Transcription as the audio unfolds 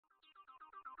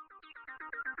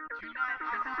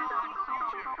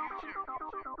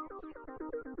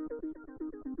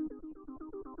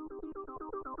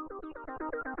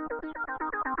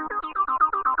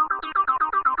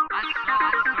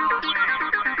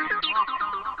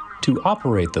To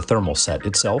operate the thermal set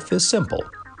itself is simple.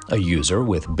 A user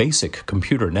with basic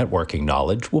computer networking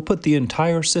knowledge will put the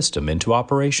entire system into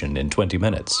operation in 20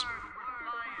 minutes.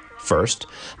 First,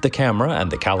 the camera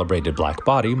and the calibrated black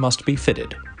body must be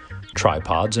fitted.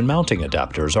 Tripods and mounting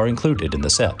adapters are included in the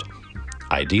set.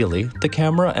 Ideally, the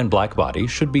camera and black body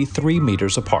should be 3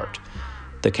 meters apart.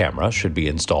 The camera should be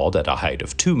installed at a height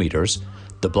of 2 meters.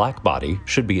 The black body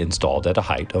should be installed at a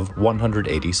height of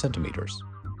 180 centimeters.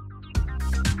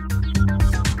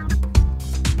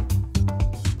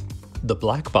 The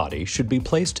black body should be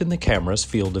placed in the camera's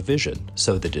field of vision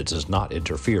so that it does not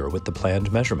interfere with the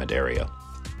planned measurement area.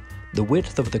 The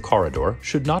width of the corridor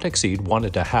should not exceed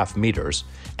 1.5 meters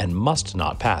and must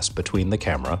not pass between the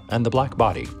camera and the black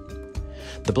body.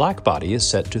 The black body is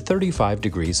set to 35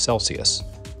 degrees Celsius.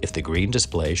 If the green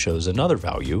display shows another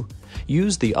value,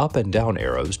 use the up and down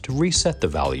arrows to reset the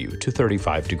value to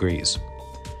 35 degrees.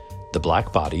 The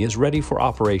black body is ready for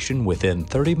operation within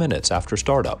 30 minutes after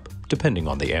startup, depending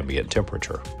on the ambient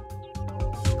temperature.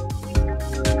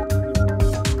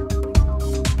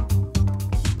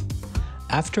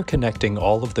 After connecting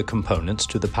all of the components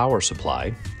to the power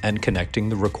supply and connecting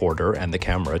the recorder and the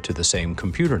camera to the same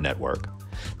computer network,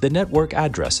 the network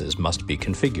addresses must be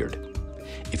configured.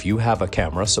 If you have a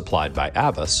camera supplied by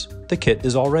ABBAS, the kit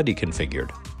is already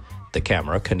configured. The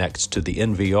camera connects to the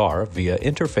NVR via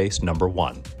interface number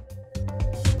 1.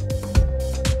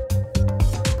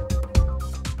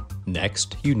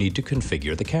 Next, you need to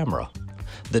configure the camera.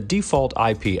 The default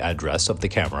IP address of the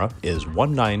camera is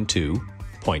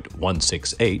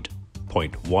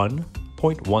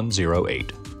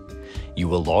 192.168.1.108. You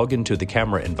will log into the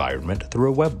camera environment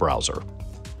through a web browser.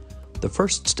 The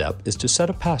first step is to set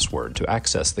a password to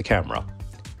access the camera.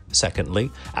 Secondly,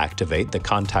 activate the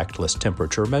contactless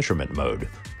temperature measurement mode.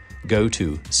 Go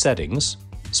to Settings,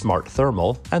 Smart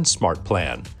Thermal, and Smart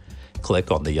Plan.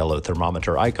 Click on the yellow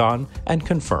thermometer icon and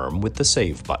confirm with the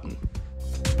Save button.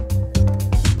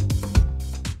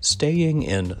 Staying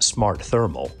in Smart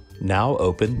Thermal, now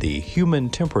open the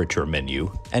Human Temperature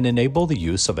menu and enable the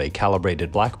use of a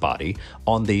calibrated black body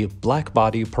on the Black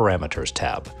Body Parameters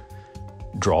tab.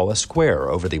 Draw a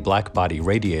square over the black body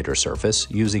radiator surface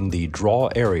using the Draw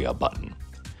Area button.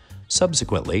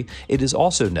 Subsequently, it is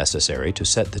also necessary to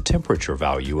set the temperature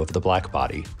value of the black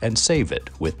body and save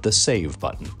it with the Save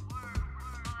button.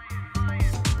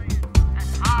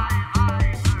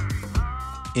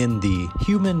 In the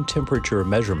Human Temperature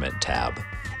Measurement tab,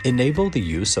 enable the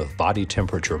use of Body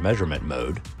Temperature Measurement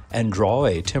mode and draw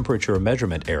a temperature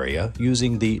measurement area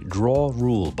using the Draw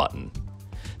Rule button.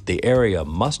 The area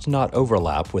must not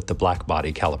overlap with the black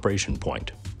body calibration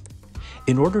point.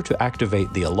 In order to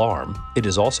activate the alarm, it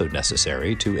is also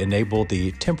necessary to enable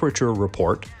the Temperature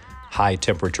Report, High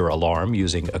Temperature Alarm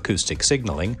using acoustic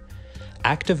signaling,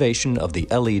 activation of the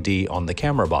LED on the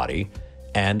camera body,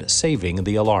 and saving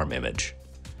the alarm image.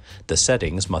 The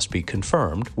settings must be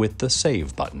confirmed with the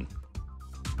Save button.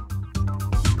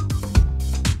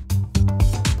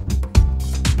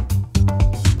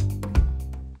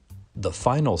 The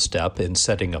final step in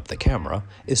setting up the camera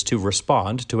is to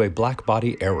respond to a black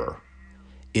body error.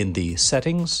 In the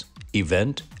Settings,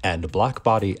 Event, and Black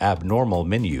Body Abnormal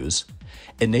menus,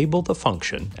 enable the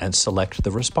function and select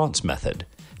the response method,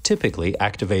 typically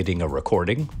activating a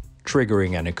recording,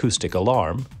 triggering an acoustic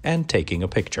alarm, and taking a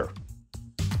picture.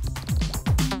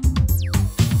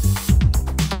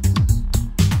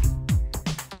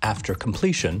 After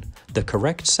completion, the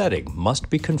correct setting must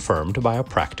be confirmed by a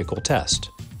practical test.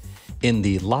 In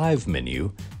the Live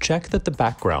menu, check that the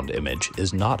background image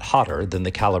is not hotter than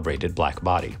the calibrated black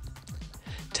body.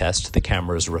 Test the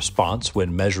camera's response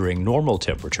when measuring normal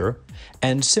temperature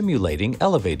and simulating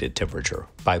elevated temperature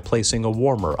by placing a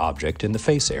warmer object in the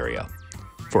face area.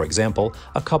 For example,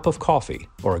 a cup of coffee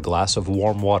or a glass of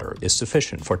warm water is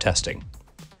sufficient for testing.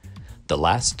 The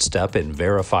last step in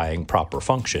verifying proper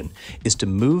function is to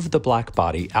move the black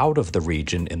body out of the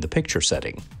region in the picture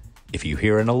setting. If you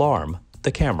hear an alarm,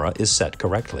 the camera is set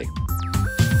correctly.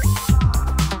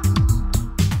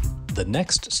 The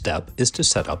next step is to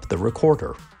set up the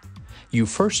recorder. You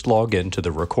first log into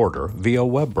the recorder via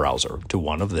web browser to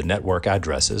one of the network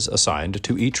addresses assigned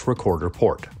to each recorder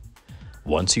port.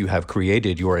 Once you have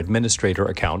created your administrator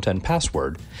account and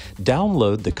password,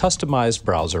 download the customized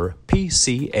browser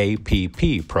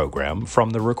TPC-HBB program from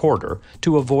the recorder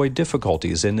to avoid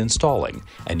difficulties in installing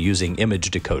and using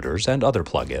image decoders and other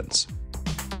plugins.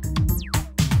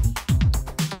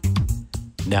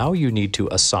 Now you need to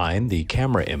assign the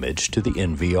camera image to the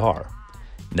NVR.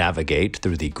 Navigate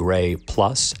through the gray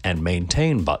plus and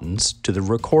maintain buttons to the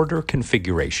recorder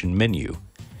configuration menu.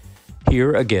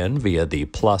 Here again, via the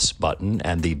plus button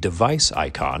and the device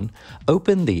icon,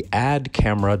 open the Add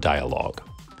Camera dialog.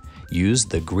 Use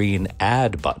the green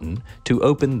Add button to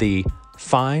open the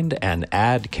Find and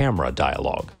Add Camera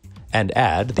dialog, and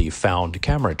add the found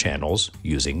camera channels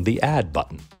using the Add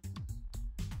button.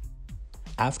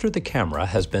 After the camera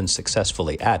has been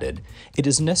successfully added, it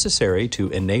is necessary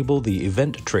to enable the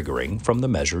event triggering from the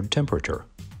measured temperature.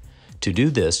 To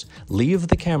do this, leave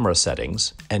the camera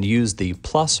settings and use the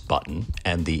plus button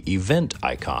and the event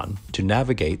icon to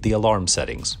navigate the alarm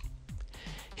settings.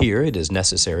 Here it is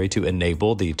necessary to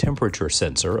enable the temperature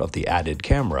sensor of the added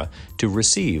camera to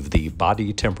receive the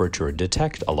body temperature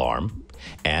detect alarm,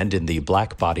 and in the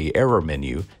black body error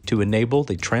menu to enable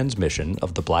the transmission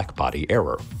of the black body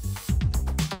error.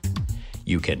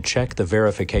 You can check the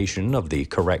verification of the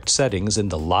correct settings in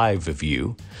the live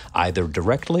view, either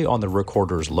directly on the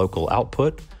recorder's local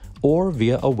output or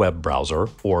via a web browser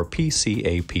or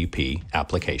PCAPP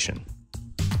application.